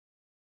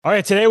All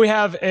right, today we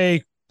have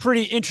a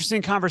pretty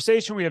interesting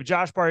conversation. We have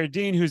Josh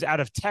Bar-Yadin, who's out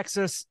of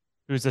Texas,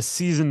 who's a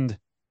seasoned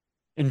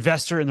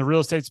investor in the real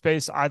estate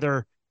space,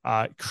 either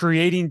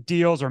creating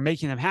deals or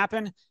making them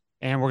happen.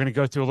 And we're going to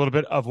go through a little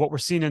bit of what we're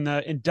seeing in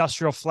the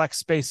industrial flex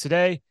space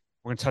today.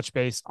 We're going to touch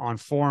base on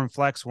Forum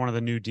Flex, one of the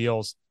new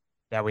deals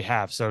that we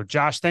have. So,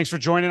 Josh, thanks for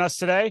joining us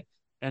today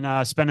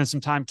and spending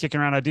some time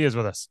kicking around ideas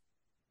with us.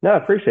 No, I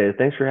appreciate it.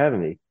 Thanks for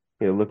having me.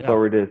 Look Yeah,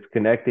 forward to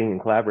connecting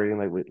and collaborating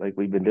like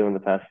we've been doing the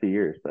past few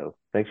years. So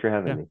thanks for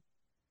having yeah, me.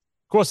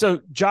 cool. So,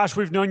 Josh,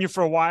 we've known you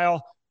for a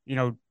while.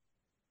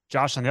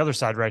 Josh on the other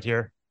side right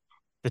here,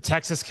 the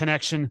Texas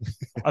connection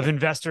of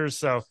investors.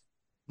 So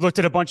looked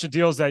at a bunch of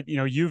deals that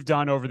you've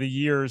done over the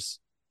years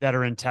that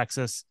are in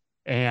Texas,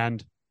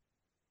 and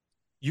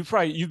you've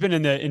been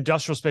in the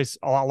industrial space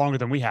a lot longer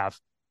than we have,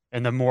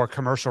 and the more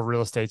commercial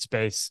real estate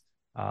space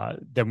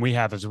than we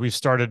have, as we've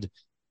started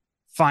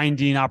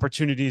finding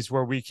opportunities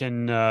where we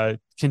can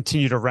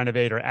continue to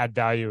renovate or add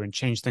value and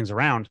change things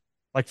around.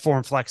 Like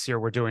Forum Flex here,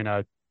 we're doing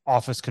a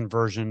office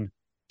conversion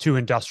to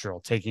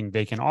industrial, taking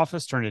vacant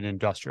office, turning it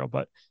industrial.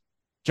 But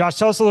Josh,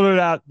 tell us a little bit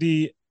about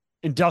the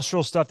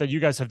industrial stuff that you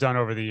guys have done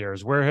over the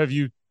years. Where have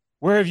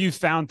you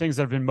found things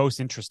that have been most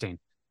interesting?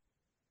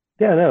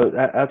 Yeah, no,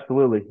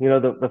 absolutely.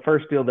 The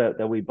first deal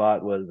that we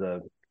bought was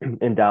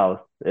in Dallas.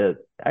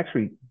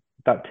 Actually,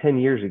 about 10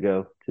 years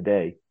ago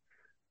today.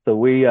 So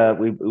we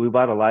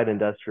bought a light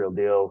industrial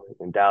deal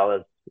in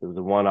Dallas. It was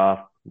a one-off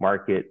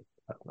market,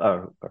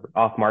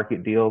 off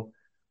market deal.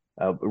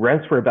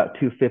 Rents were about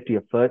 250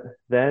 a foot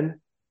then,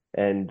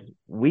 and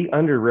we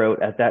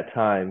underwrote at that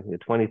time in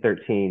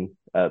 2013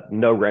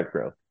 no rent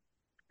growth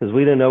because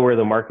we didn't know where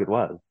the market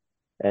was,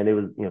 and it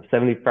was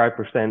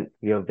 75%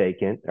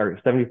 vacant or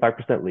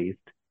 75% leased.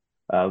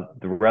 The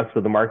rest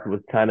of the market was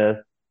kind of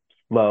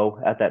slow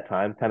at that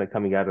time, kind of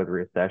coming out of the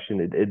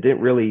recession. It didn't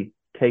really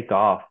take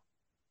off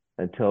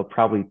until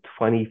probably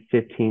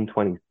 2015,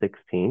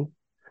 2016.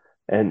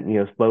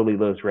 And slowly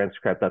those rents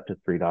crept up to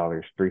 $3,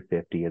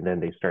 350, and then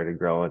they started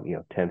growing,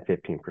 10,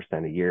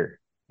 15% a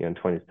year, in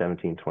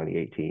 2017,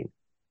 2018.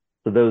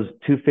 So those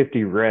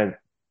 250 rents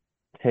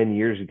 10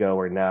 years ago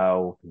are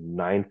now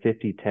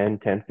 950, 10,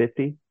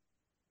 1050,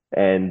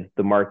 and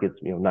the market's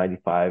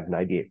 95,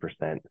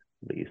 98%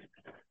 leased.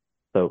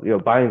 So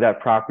buying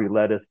that property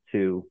led us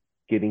to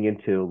getting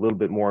into a little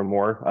bit more and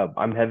more.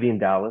 I'm heavy in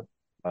Dallas,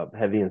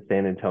 heavy in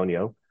San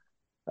Antonio.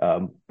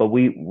 But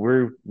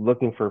we're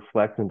looking for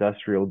flex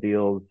industrial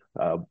deals.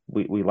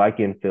 We like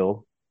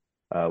infill.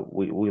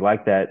 We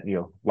like that,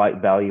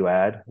 light value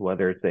add,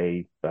 whether it's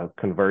a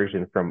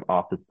conversion from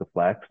office to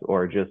flex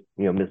or just,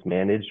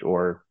 mismanaged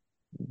or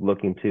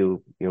looking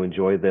to,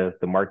 enjoy the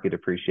market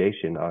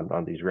appreciation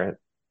on these rents.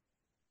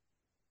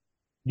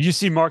 Do you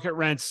see market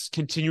rents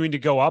continuing to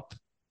go up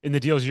in the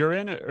deals you're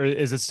in, or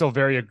is it still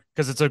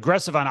because it's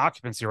aggressive on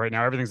occupancy right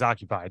now? Everything's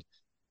occupied.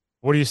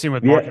 What are you seeing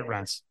with Yeah. market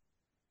rents?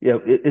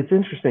 It's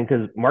interesting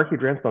because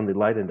market rents on the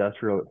light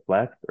industrial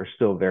flex are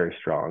still very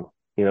strong.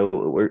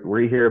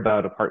 We hear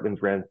about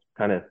apartment rents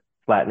kind of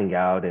flattening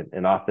out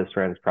and office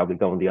rents probably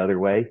going the other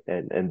way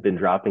and been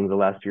dropping the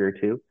last year or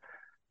two.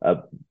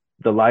 Uh,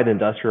 the light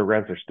industrial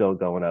rents are still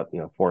going up,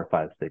 4,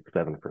 5, 6,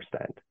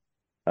 7%.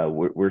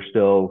 We're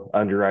still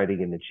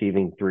underwriting and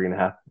achieving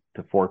 3.5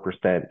 to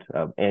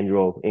 4%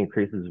 annual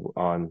increases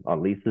on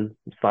leases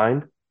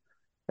signed.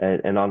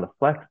 And on the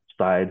flex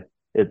side,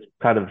 it's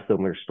kind of a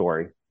similar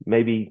story.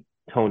 Maybe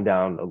toned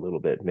down a little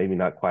bit, maybe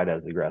not quite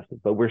as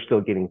aggressive, but we're still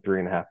getting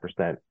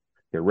 3.5%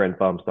 rent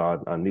bumps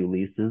on new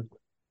leases,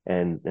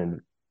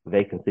 and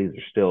vacancies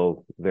are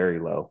still very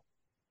low.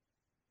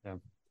 Yeah.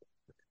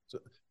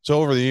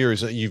 So over the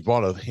years, you've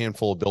bought a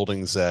handful of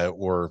buildings that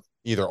were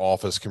either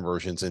office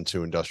conversions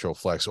into industrial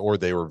flex, or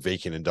they were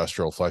vacant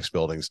industrial flex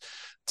buildings.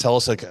 Tell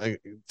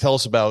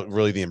us about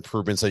really the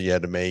improvements that you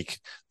had to make,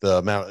 the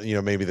amount,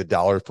 maybe the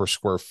dollar per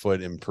square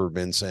foot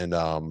improvements, and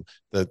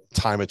the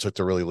time it took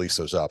to really lease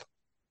those up.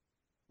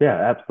 Yeah,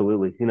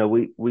 absolutely.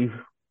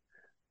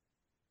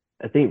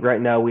 I think right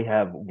now we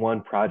have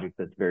one project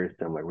that's very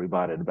similar. We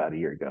bought it about a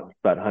year ago. It's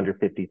about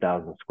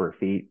 150,000 square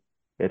feet.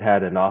 It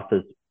had an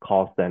office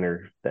call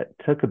center that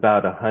took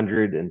about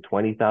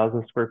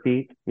 120,000 square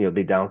feet. They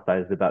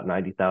downsized about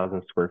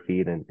 90,000 square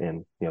feet,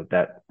 and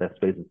that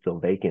space is still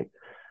vacant.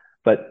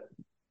 But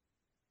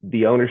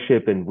the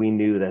ownership, and we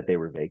knew that they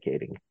were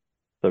vacating.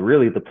 So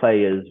really the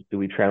play is, do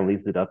we try and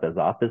lease it up as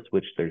office,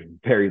 which there's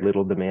very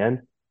little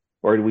demand,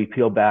 or do we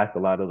peel back a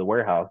lot of the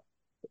warehouse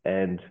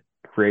and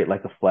create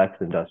like a flex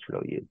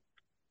industrial use?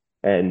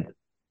 And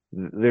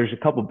there's a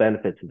couple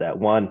benefits to that.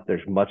 One,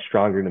 there's much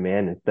stronger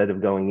demand. Instead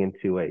of going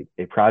into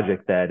a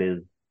project that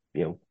is,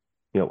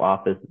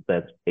 office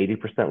that's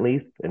 80%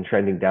 leased and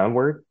trending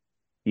downward,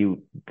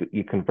 you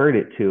convert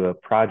it to a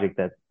project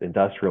that's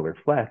industrial or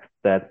flex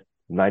that's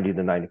 90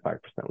 to 95%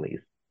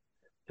 leased.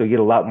 So you get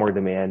a lot more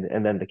demand,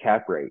 and then the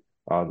cap rate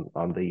on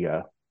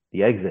the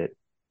exit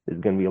is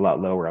going to be a lot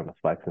lower on the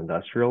flex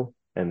industrial,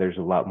 and there's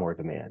a lot more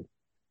demand.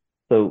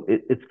 So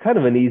it's kind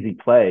of an easy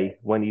play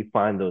when you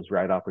find those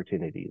right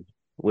opportunities,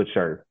 which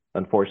are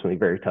unfortunately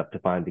very tough to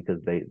find because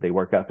they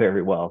work out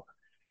very well.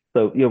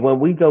 So, when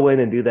we go in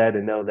and do that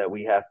and know that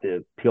we have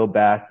to peel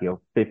back,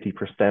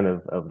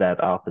 50% of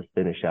that office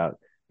finish out,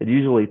 it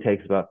usually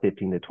takes about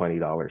 $15 to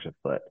 $20 a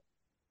foot.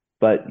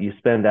 But you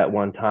spend that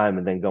one time,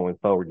 and then going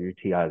forward, your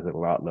TIs are a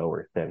lot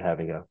lower than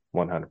having a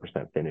 100%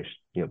 finished,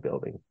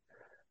 building.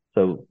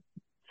 So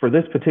for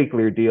this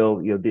particular deal,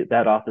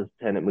 that office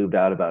tenant moved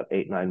out about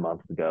 8, 9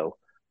 months ago.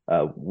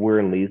 We're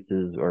in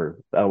leases or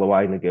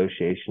LOI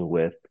negotiation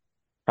with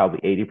probably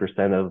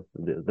 80% of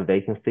the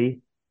vacancy.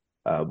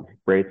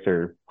 Rates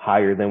are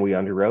higher than we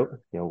underwrote.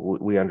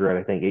 We underwrote,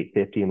 I think,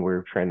 850, and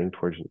we're trending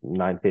towards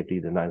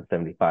 950 to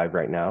 975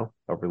 right now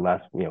over the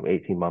last,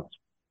 18 months.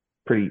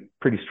 Pretty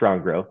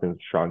strong growth and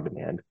strong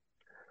demand.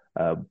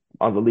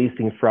 On the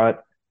leasing front,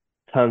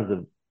 tons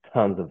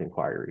of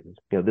inquiries.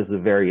 This is a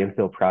very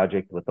infill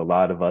project with a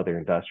lot of other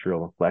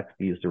industrial and flex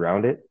used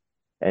around it,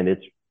 and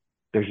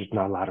there's just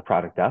not a lot of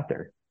product out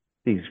there.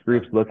 These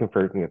groups looking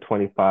for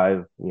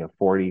 25,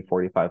 40,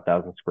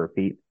 45,000 square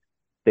feet,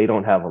 they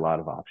don't have a lot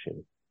of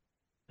options.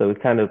 So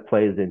it kind of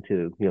plays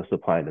into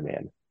supply and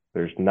demand.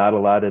 There's not a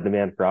lot of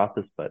demand for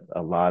office, but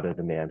a lot of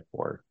demand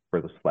for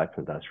the flex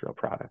industrial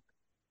product.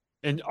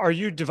 And are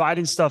you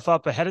dividing stuff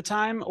up ahead of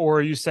time, or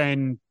are you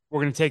saying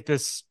we're going to take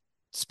this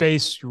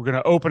space, we're going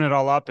to open it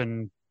all up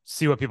and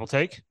see what people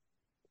take?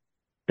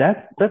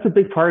 That's a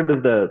big part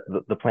of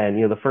the plan.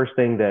 The first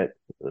thing that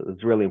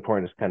is really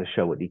important is kind of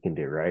show what you can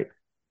do, right?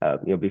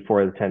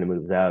 Before the tenant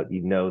moves out,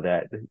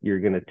 that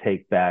you're going to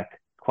take back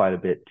quite a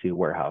bit to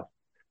warehouse.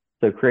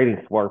 So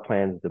creating floor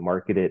plans to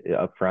market it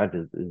up front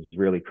is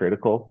really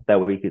critical. That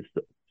way we could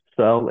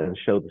sell and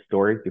show the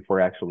story before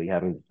actually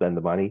having to spend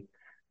the money.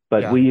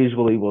 But we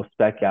usually will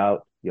spec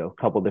out, a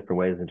couple different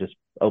ways and just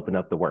open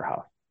up the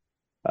warehouse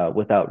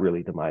without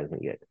really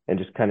demising it, and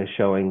just kind of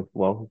showing,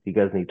 well, do you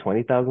guys need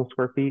 20,000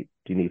 square feet?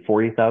 Do you need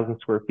 40,000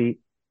 square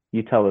feet?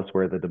 You tell us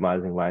where the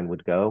demising line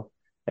would go,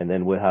 and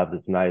then we'll have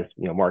this nice,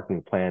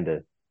 marketing plan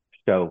to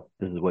show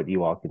this is what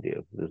you all can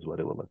do. This is what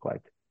it would look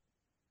like.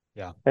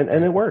 Yeah. And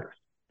it works.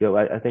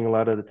 I think a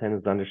lot of the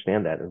tenants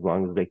understand that, as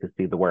long as they can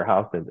see the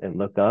warehouse and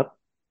look up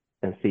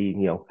and see,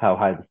 how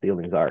high the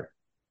ceilings are.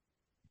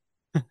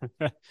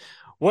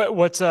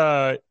 What's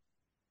in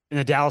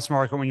the Dallas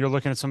market when you're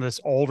looking at some of this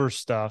older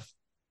stuff,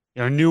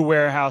 new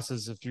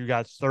warehouses, if you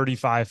got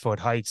 35-foot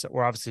heights,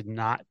 we're obviously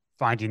not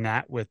finding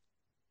that with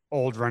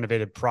old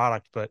renovated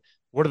product, but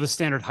what are the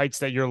standard heights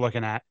that you're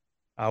looking at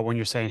when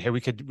you're saying, hey,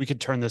 we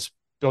could turn this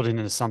building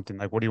into something?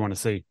 Like, what do you want to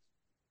see?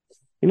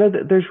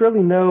 There's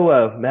really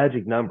no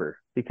magic number,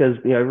 because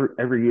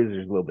every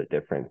user is a little bit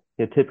different.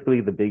 Typically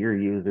the bigger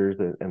users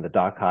and the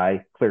dock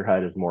high, clear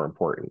height is more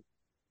important.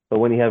 But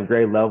when you have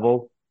grade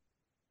level,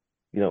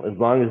 as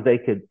long as they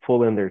could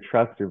pull in their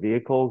trucks or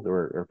vehicles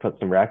or put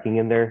some racking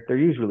in there, they're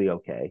usually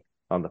okay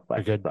on the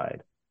flex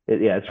side.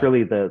 It's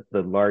really the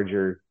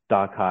larger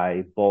dock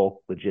high,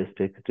 bulk,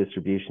 logistics,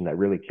 distribution that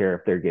really care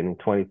if they're getting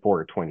 24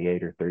 or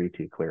 28 or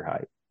 32 clear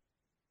height.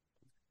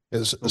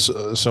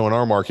 So in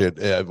our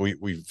market,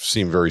 we've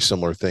seen very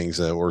similar things.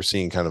 We're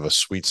seeing kind of a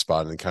sweet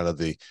spot in kind of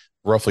the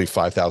roughly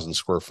 5,000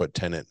 square foot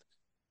tenant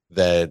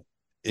that,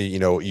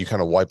 you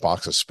kind of white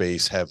box a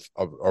space, have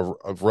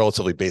a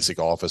relatively basic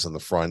office in the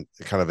front,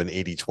 kind of an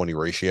 80-20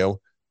 ratio,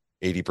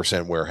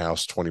 80%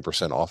 warehouse,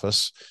 20%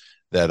 office.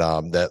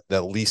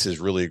 That leases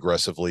really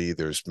aggressively.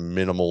 There's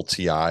minimal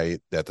TI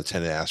that the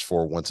tenant asks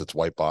for once it's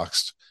white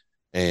boxed,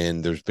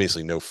 and there's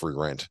basically no free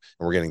rent,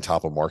 and we're getting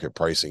top of market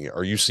pricing.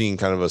 Are you seeing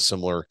kind of a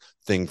similar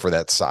thing for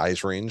that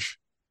size range?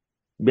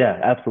 Yeah,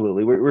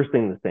 absolutely. We're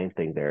seeing the same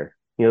thing there.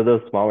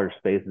 Those smaller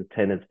spaces,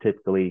 tenants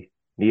typically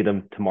need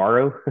them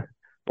tomorrow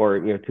or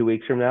 2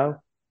 weeks from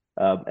now.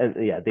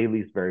 They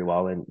lease very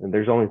well, and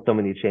there's only so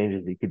many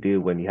changes you could do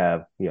when you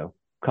have a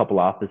couple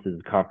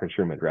offices, conference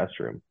room, and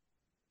restroom.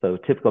 So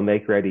typical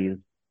make ready is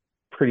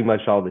pretty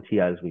much all the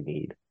TIs we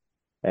need.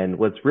 And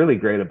what's really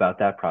great about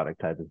that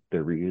product type is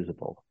they're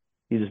reusable.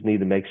 You just need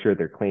to make sure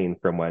they're clean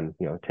from when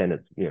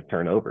tenants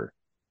turn over.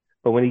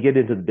 But when you get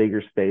into the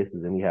bigger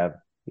spaces and you have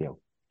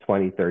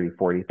 20, 30,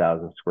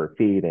 40,000 square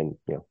feet and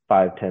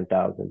 5,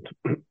 10,000,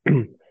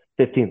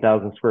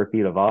 15,000 square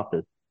feet of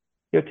office,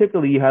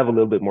 typically you have a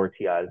little bit more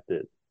TIs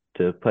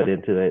to put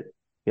into it.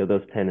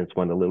 Those tenants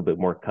want a little bit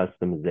more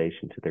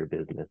customization to their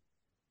business,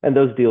 and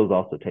those deals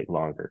also take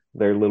longer.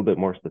 They're a little bit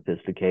more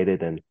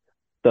sophisticated, and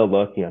they'll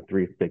look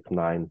 3, 6,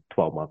 9,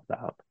 12 months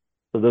out.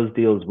 So those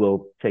deals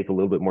will take a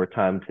little bit more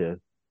time to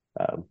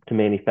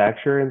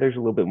manufacture, and there's a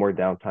little bit more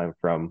downtime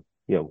from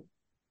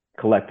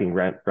collecting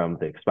rent from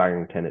the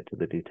expiring tenant to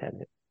the new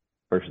tenant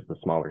versus the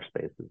smaller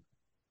spaces.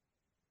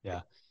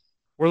 Yeah.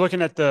 We're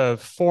looking at the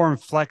Forum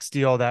Flex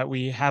deal that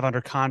we have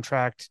under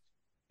contract,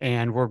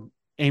 and we're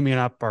aiming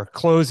up our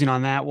closing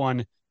on that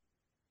one.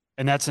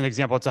 And that's an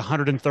example. It's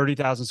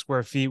 130,000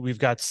 square feet. We've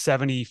got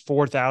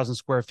 74,000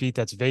 square feet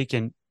that's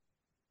vacant.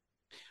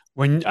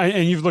 And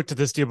you've looked at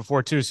this deal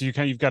before too, so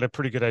you've got a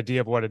pretty good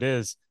idea of what it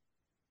is.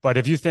 But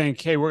if you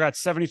think, hey, we got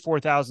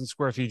 74,000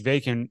 square feet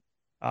vacant,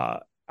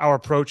 our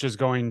approach is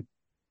going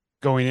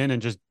in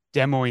and just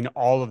demoing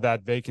all of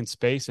that vacant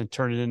space and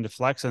turn it into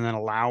flex, and then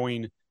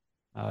allowing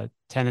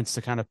tenants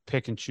to kind of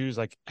pick and choose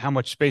like how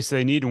much space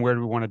they need and where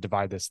do we want to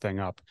divide this thing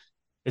up.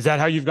 Is that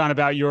how you've gone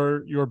about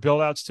your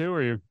build outs too?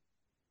 Or you?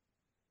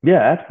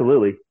 Yeah,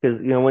 absolutely. Because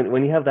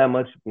when you have that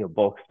much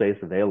bulk space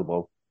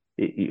available,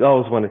 you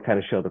always want to kind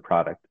of show the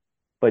product,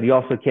 but you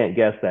also can't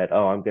guess that,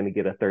 oh, I'm going to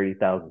get a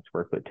 30,000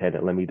 square foot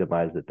tenant. Let me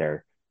demise it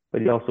there.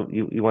 But you also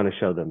you want to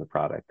show them the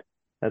product.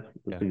 That's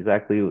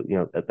exactly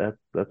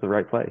that's the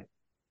right play.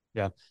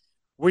 Yeah.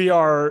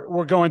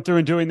 We're going through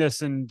and doing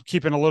this and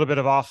keeping a little bit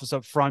of office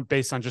up front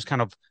based on just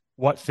kind of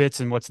what fits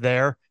and what's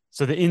there.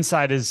 So the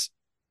inside is,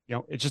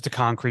 it's just a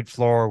concrete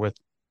floor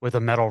with a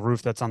metal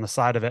roof that's on the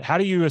side of it. How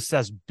do you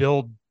assess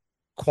build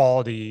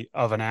quality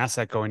of an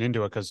asset going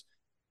into it? Because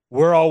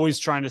we're always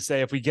trying to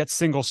say if we get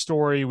single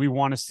story, we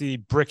want to see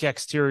brick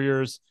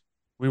exteriors.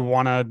 We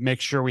want to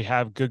make sure we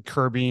have good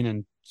curbing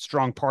and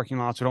strong parking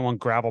lots. We don't want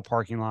gravel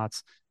parking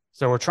lots.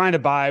 So we're trying to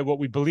buy what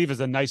we believe is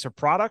a nicer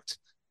product.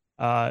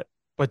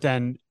 But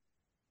then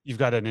you've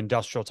got an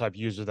industrial type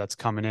user that's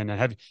coming in.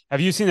 And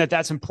have you seen that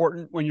that's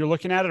important when you're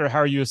looking at it, or how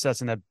are you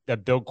assessing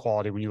that build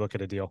quality when you look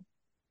at a deal?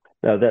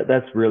 No,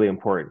 that's really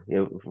important.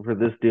 For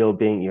this deal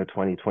being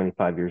 20,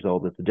 25 years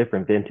old, it's a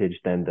different vintage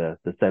than the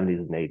 70s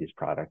and 80s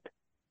product.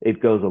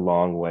 It goes a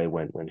long way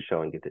when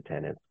showing it to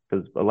tenants,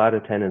 because a lot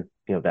of tenants,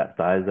 that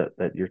size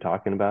that you're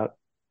talking about,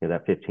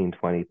 that 15,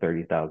 20,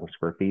 30,000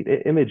 square feet,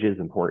 image is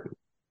important.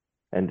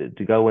 And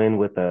to go in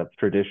with a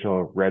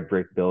traditional red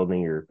brick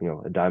building or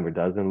a dime a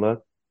dozen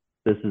look,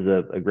 this is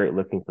a great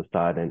looking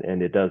facade,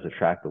 and it does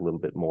attract a little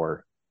bit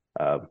more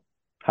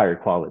higher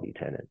quality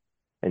tenant,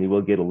 and you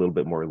will get a little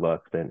bit more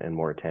looks and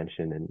more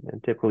attention,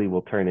 and typically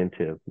will turn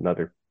into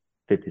another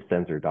 50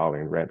 cents or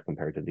 $1 in rent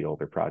compared to the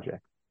older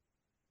project.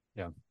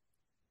 Yeah.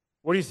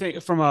 What do you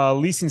think from a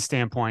leasing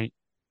standpoint?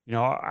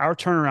 Our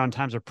turnaround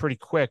times are pretty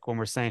quick when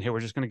we're saying, hey, we're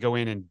just going to go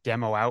in and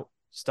demo out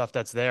stuff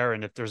that's there.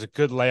 And if there's a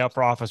good layout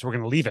for office, we're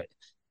going to leave it.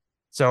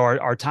 So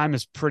our time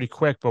is pretty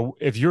quick. But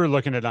if you're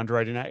looking at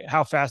underwriting,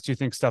 how fast do you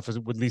think stuff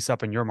would lease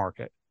up in your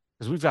market?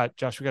 Because we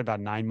got about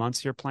 9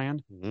 months here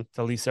planned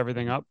to lease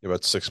everything up.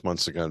 About 6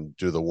 months to kind of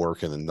do the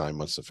work and then 9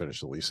 months to finish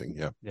the leasing.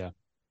 Yeah. Yeah.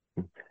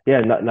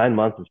 Yeah. 9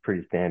 months is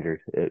pretty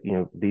standard.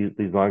 These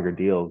longer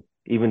deals,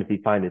 even if you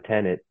find a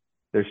tenant,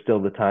 there's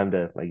still the time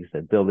to, like you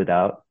said, build it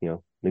out,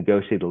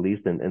 negotiate a lease.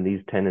 And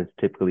these tenants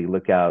typically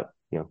look out,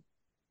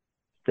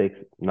 6,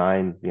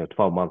 9,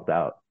 12 months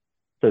out.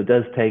 So it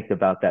does take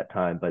about that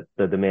time, but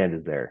the demand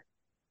is there.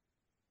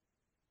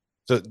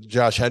 So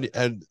Josh, had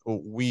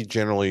we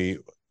generally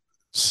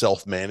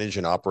self-manage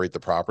and operate the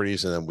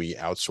properties, and then we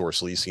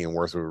outsource leasing and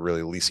work with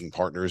really leasing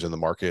partners in the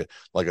market,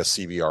 like a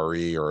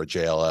CBRE or a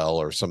JLL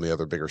or some of the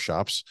other bigger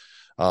shops.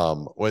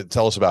 Tell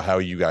us about how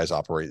you guys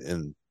operate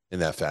in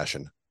that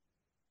fashion.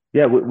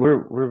 Yeah,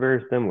 we're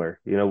very similar.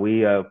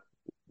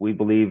 We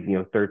believe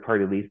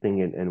third-party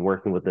leasing and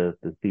working with the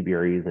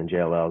CBREs and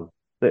JLLs.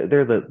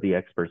 They're the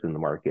experts in the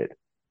market.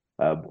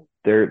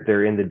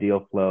 They're in the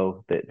deal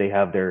flow. They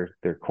have their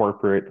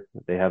corporate,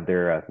 they have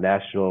their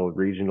national,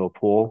 regional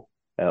pool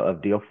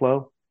of deal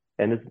flow,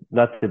 and it's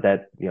nothing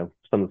that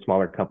some of the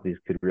smaller companies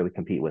could really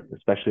compete with,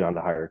 especially on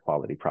the higher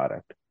quality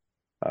product.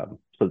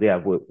 So yeah,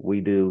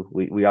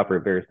 we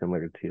operate very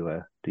similar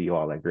to you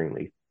all at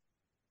Greenleaf.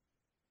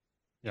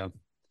 Yeah.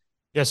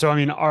 Yeah. So, I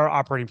mean, our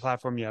operating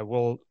platform,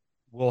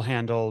 we'll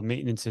handle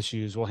maintenance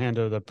issues. We'll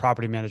handle the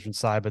property management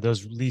side, but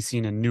those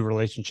leasing and new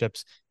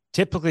relationships,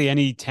 typically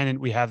any tenant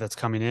we have that's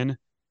coming in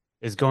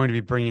is going to be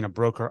bringing a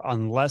broker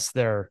unless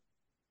they're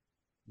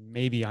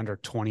maybe under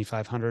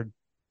 2,500,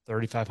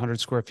 3,500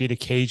 square feet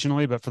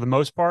occasionally. But for the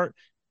most part,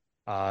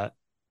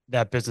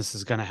 that business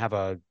is going to have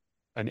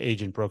an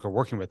agent broker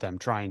working with them,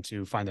 trying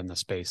to find them the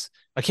space.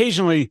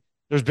 Occasionally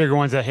there's bigger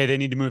ones that, hey, they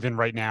need to move in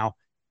right now,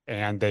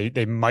 and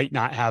they might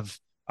not have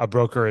a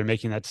broker in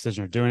making that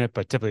decision or doing it,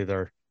 but typically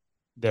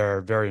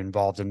they're very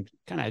involved and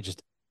kind of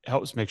just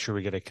helps make sure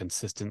we get a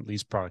consistent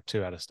lease product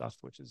too out of stuff,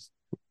 which is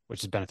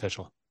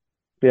beneficial.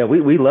 Yeah,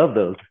 we love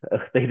those.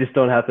 They just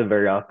don't happen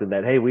very often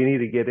that, hey, we need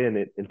to get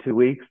in 2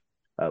 weeks.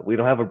 We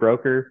don't have a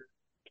broker.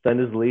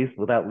 Send us lease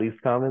without lease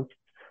comments.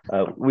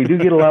 We do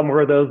get a lot more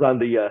of those on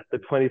the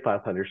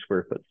 2,500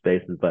 square foot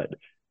spaces, but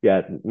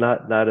yeah,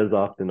 not as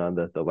often on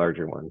the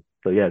larger ones.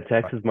 So yeah,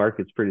 Texas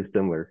market's pretty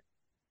similar.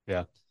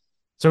 Yeah.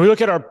 So we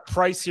look at our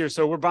price here.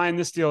 So we're buying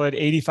this deal at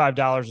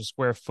 $85 a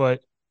square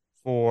foot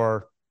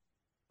for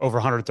over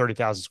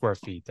 130,000 square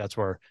feet. That's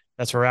where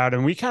we're at.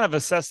 And we kind of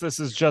assess this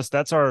as just,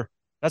 that's our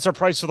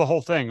price for the whole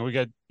thing. We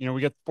get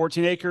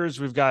 14 acres.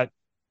 We've got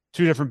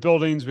 2 different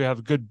buildings. We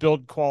have good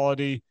build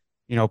quality,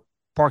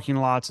 parking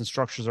lots and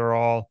structures are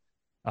all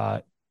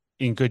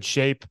in good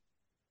shape.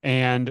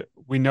 And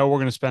we know we're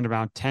going to spend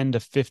around 10 to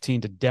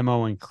 15 to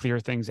demo and clear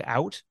things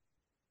out.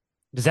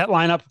 Does that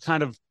line up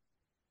kind of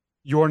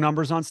your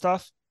numbers on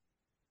stuff?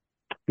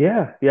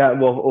 Yeah.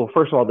 Well,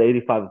 first of all, the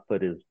 85 a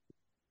foot is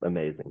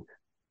amazing.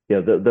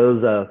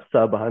 Those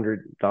sub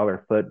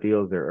 $100 foot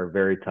deals are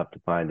very tough to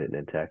find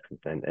in Texas,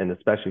 and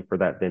especially for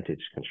that vintage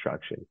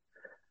construction.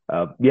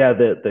 Yeah,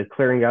 the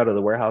clearing out of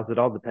the warehouse, it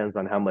all depends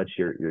on how much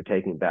you're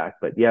taking back.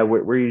 But yeah,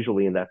 we're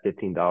usually in that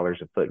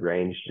 $15 a foot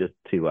range just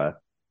to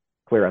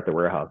clear out the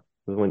warehouse.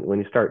 When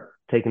you start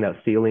taking out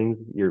ceilings,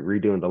 you're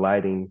redoing the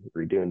lighting,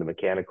 redoing the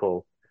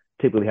mechanical.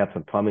 Typically have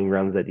some plumbing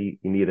runs that you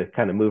need to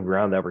kind of move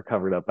around that were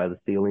covered up by the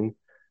ceiling.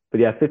 But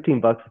yeah,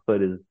 $15 a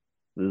foot is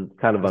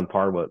kind of on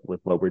par with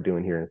what we're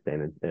doing here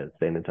in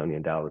San Antonio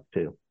and Dallas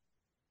too.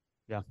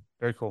 Yeah,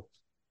 very cool.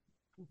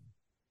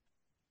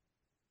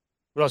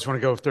 What else you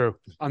want to go through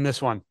on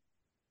this one?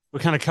 We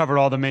kind of covered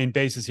all the main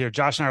bases here.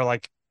 Josh and I are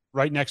like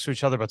right next to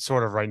each other, but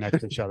sort of right next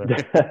to each other.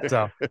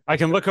 So I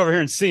can look over here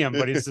and see him,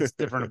 but he's just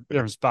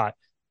different spot.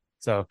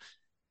 So,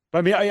 but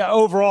I mean,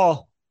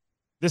 overall,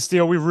 this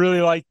deal, we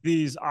really like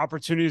these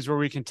opportunities where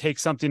we can take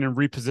something and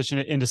reposition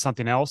it into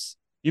something else.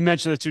 You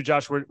mentioned it too,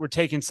 Josh. We're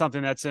taking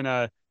something that's in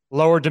a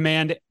lower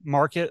demand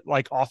market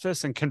like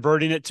office and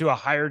converting it to a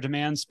higher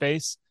demand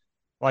space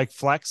like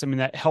flex. I mean,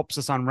 that helps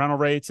us on rental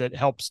rates. It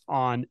helps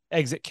on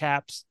exit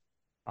caps,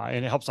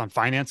 and it helps on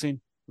financing.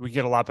 We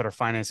get a lot better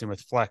financing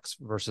with flex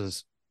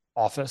versus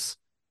office.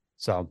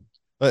 So,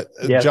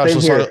 yeah, Josh,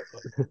 same here.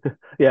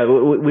 Yeah,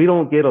 we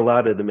don't get a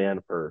lot of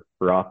demand for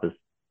office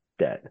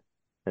debt,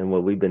 and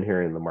what we've been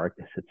hearing in the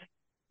market, it's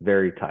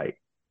very tight.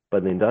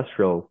 But the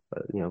industrial,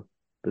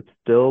 it's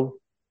still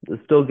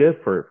good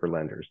for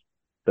lenders,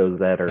 those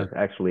that are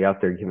actually out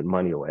there giving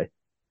money away.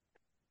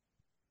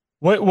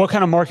 What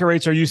kind of market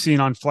rates are you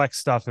seeing on flex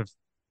stuff if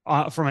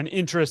from an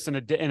interest in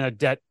a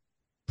debt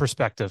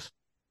perspective?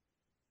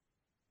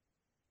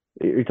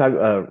 You're talking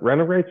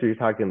rental rates, or you're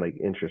talking like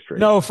interest rates?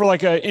 No, for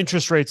like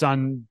interest rates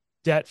on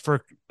debt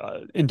for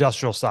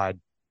industrial side.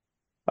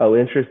 Oh,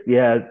 interest.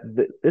 Yeah,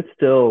 it's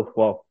still,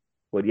 well,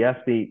 what you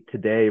asked me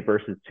today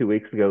versus 2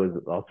 weeks ago is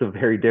also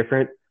very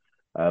different.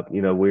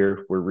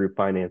 We're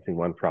refinancing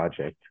one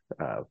project.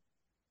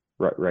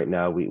 Right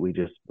now, we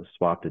just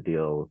swapped a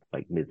deal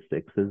like mid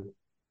sixes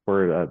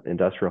for an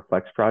industrial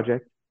flex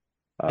project.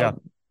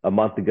 A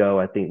month ago,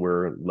 I think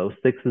we're low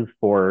sixes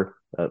for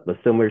a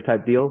similar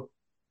type deal.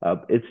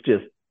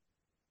 It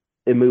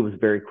moves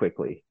very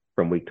quickly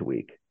from week to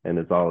week, and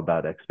it's all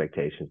about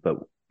expectations. But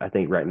I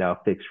think right now,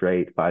 fixed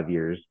rate, 5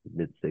 years,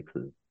 mid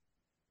sixes.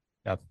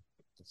 Yeah.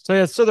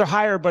 So they're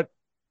higher, but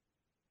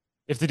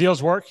if the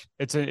deals work,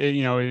 it's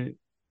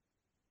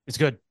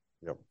good.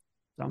 Yep.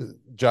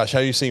 Josh, how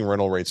are you seeing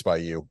rental rates by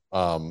you?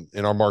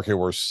 In our market,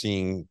 we're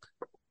seeing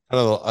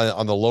kind of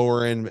on the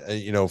lower end,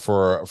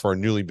 for a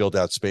newly built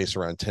out space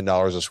around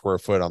 $10 a square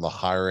foot. On the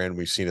higher end,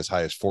 we've seen as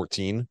high as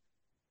 14.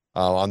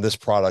 On this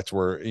product,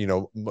 where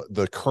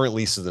the current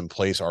leases in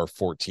place are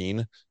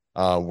 14.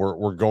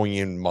 We're going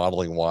in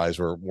modeling wise.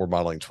 We're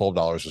modeling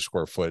 $12 a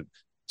square foot.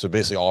 So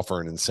basically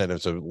offer an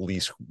incentive to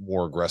lease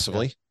more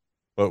aggressively. Yeah.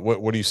 But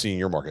what do you see in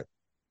your market?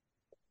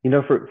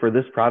 For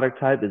this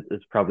product type,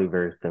 it's probably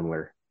very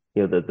similar.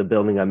 The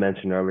building I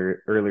mentioned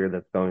earlier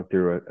that's going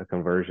through a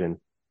conversion,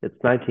 it's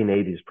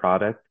 1980s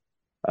product,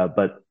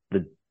 but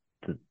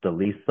the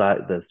lease size,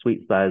 the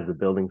suite size, the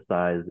building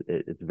size,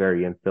 it's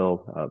very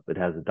infill. It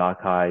has a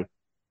dock high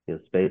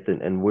space,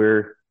 and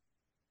we're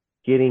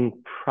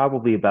getting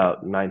probably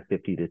about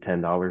 $9.50 to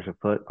 $10 a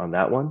foot on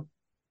that one.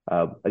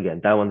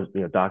 Again, that one's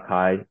dock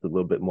high, it's a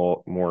little bit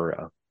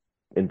more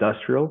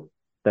industrial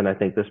than I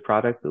think this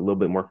product, a little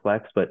bit more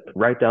flex. But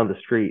right down the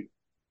street,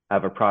 I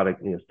have a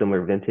product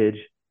similar vintage,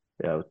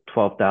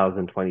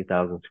 12,000,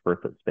 20,000 square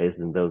foot space,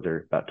 and those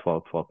are about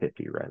 $12.50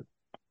 rent.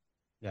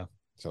 Yeah,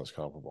 sounds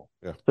comparable.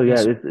 Yeah. So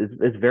yeah,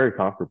 it's very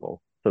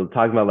comparable. So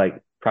talking about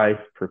like price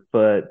per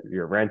foot,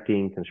 you're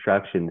renting,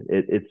 construction,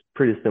 it's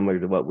pretty similar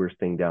to what we're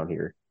seeing down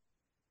here.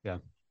 Yeah.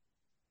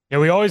 Yeah,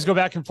 we always go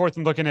back and forth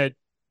and looking at,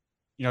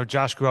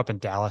 Josh grew up in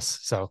Dallas,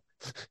 so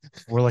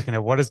we're looking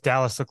at what does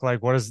Dallas look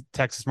like? What does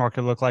Texas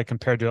market look like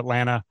compared to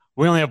Atlanta?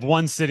 We only have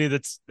one city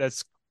that's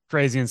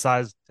crazy in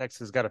size. Texas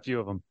has got a few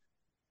of them,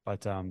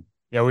 but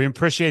yeah, we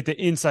appreciate the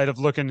insight of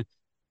looking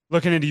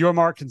into your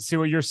market and see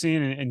what you're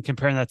seeing and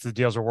comparing that to the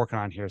deals we're working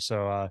on here.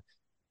 So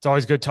it's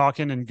always good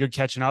talking and good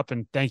catching up.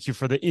 And thank you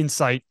for the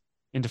insight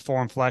into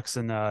Forum Flex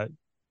and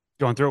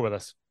going through it with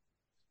us.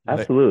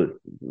 Absolutely.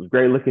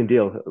 Great looking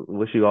deal.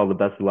 Wish you all the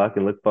best of luck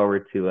and look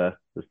forward to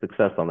the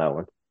success on that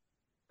one.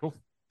 Cool.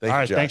 All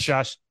right. Thanks,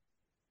 Josh.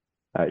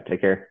 All right.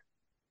 Take care.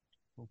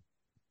 Cool.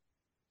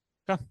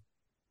 Yeah.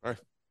 All right.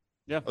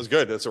 Yeah. That was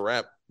good. That's a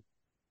wrap.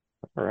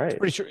 All right.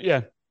 Pretty sure.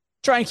 Yeah.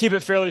 Try and keep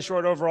it fairly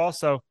short overall.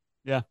 So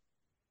yeah,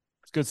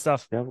 it's good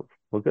stuff. Yeah.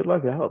 Well, good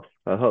luck. That helps.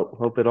 I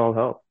hope it all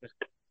helps.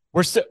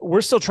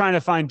 We're still trying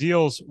to find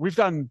deals.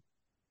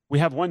 We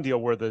have one deal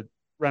where the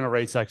rental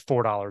rate's like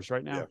 $4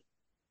 right now.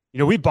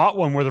 Yeah. We bought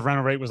one where the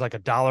rental rate was like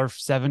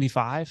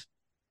 $1.75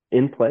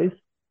 in place.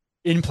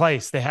 In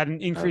place, they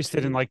hadn't increased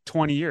it in like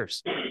 20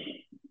 years.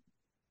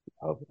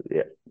 Oh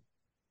yeah,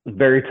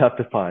 very tough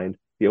to find.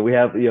 We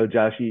have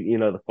Josh,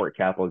 the Fort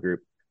Capital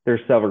Group. There's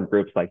several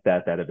groups like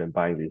that have been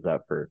buying these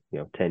up for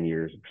 10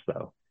 years or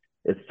so.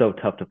 It's so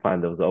tough to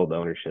find those old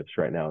ownerships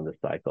right now in this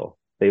cycle.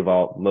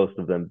 Most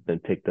of them been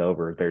picked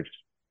over. They're just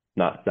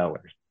not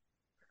sellers.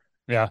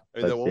 Yeah.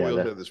 And then when we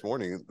looked at this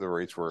morning, the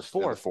rates were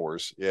in the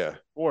fours. Yeah.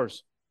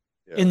 Fours.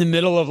 in the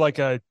middle of like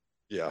a,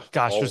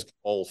 gosh, there's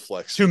all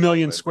flex 2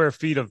 million square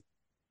feet of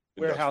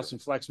warehouse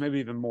and flex, maybe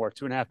even more,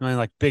 2.5 million,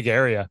 like big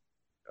area.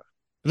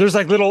 There's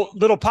like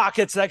little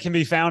pockets that can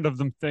be found of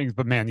them things,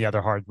 but man,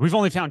 they're hard. We've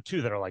only found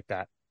 2 that are like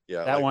that.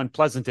 Yeah, that one,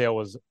 Pleasantdale,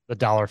 was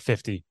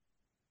 $1.50,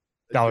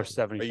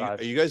 $1.75.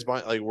 Are you guys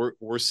buying? Like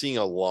we're seeing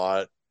a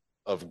lot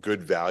of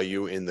good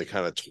value in the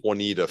kind of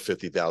 20 to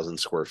 50,000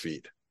 square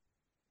feet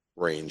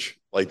range,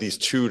 like these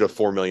 $2 to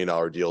 $4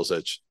 million deals.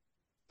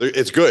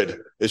 It's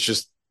good. It's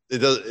just it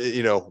does.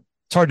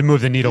 It's hard to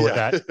move the needle with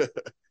that.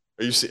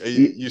 You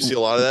see a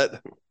lot of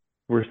that?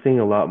 We're seeing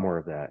a lot more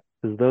of that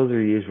because those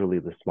are usually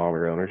the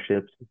smaller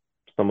ownerships,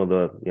 some of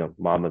the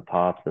mom and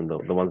pops and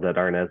the ones that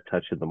aren't as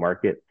touched in the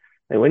market.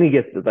 And when you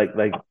get to like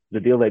the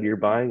deal that you're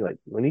buying, like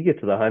when you get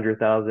to the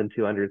 100,000,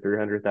 200,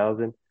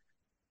 300,000,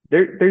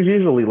 there's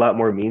usually a lot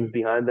more means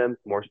behind them,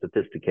 more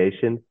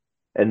sophistication,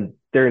 and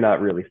they're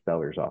not really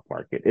sellers off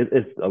market.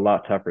 It's a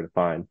lot tougher to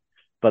find.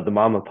 But the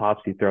mom and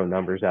pops, you throw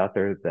numbers out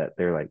there that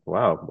they're like,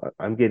 wow,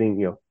 I'm getting,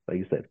 like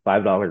you said,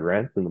 $5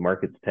 rents and the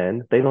market's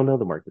 10. They don't know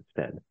the market's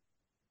 10.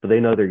 So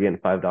they know they're getting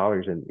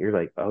 $5 and you're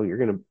like, oh, you're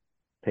going to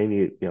pay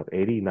me,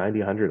 80, 90,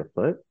 100 a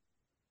foot.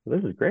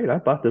 This is great. I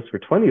bought this for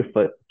 20 a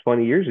foot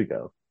 20 years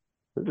ago.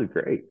 This is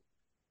great.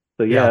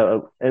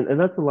 So and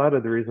that's a lot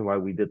of the reason why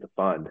we did the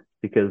fund,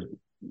 because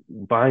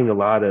buying a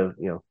lot of,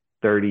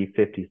 30,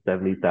 50,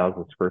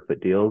 70,000 square foot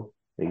deals,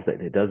 like you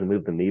said, it doesn't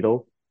move the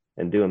needle,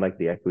 and doing like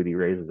the equity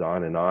raises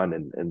on,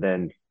 and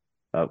then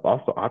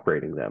also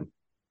operating them.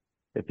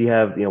 If you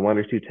have, 1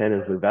 or 2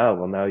 tenants move out,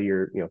 well, now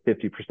you're,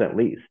 50%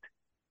 leased.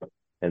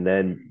 And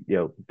then,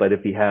 but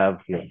if you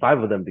have, 5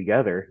 of them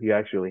together, you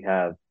actually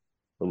have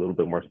a little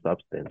bit more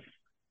substance.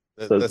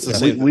 That's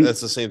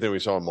the same thing we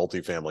saw in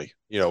multifamily.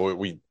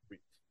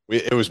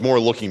 It was more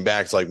looking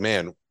back. It's like,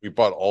 man, we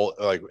bought all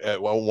like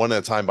one at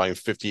a time, buying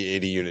 50,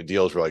 80 unit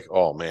deals. We're like,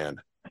 oh man.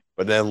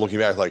 But then looking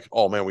back, like,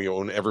 oh man, we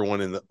own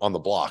everyone on the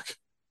block,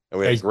 and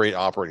we had a great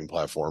operating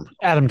platform.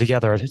 Add them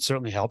together, it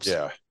certainly helps.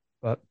 Yeah,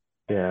 but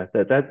yeah,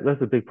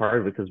 that's a big part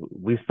of it, because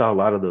we saw a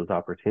lot of those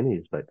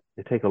opportunities, but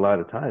it take a lot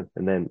of time,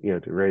 and then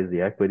to raise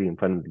the equity and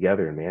put them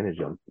together and manage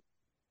them.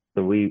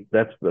 So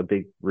that's a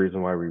big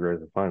reason why we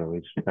raised the fund, and we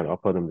just kind of all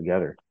put them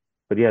together.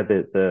 But yeah,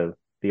 the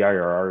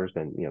IRRs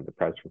and the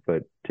price per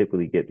foot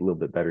typically get a little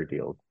bit better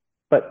deals,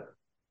 but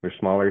they're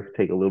smaller,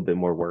 take a little bit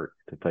more work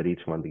to put each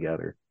one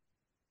together.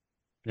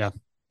 Yeah,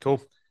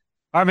 cool.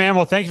 All right, man.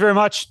 Well, thank you very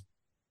much. It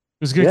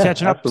was good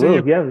catching up.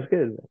 Absolutely. Yeah, it was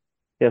good.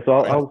 Yeah, so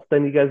I'll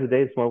send you guys the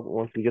dates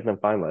once we get them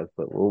finalized,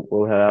 but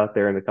we'll head out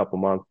there in a couple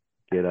months,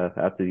 get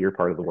after your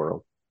part of the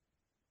world.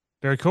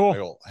 Very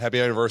cool. Happy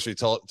anniversary.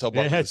 Tell Buck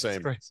the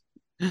same.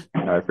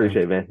 I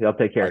appreciate it, man. Y'all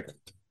take care.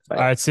 All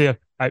right, see you. All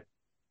right.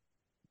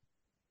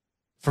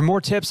 For more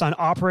tips on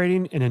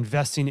operating and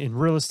investing in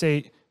real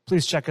estate,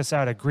 please check us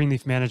out at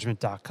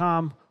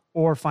greenleafmanagement.com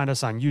or find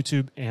us on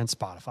YouTube and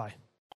Spotify.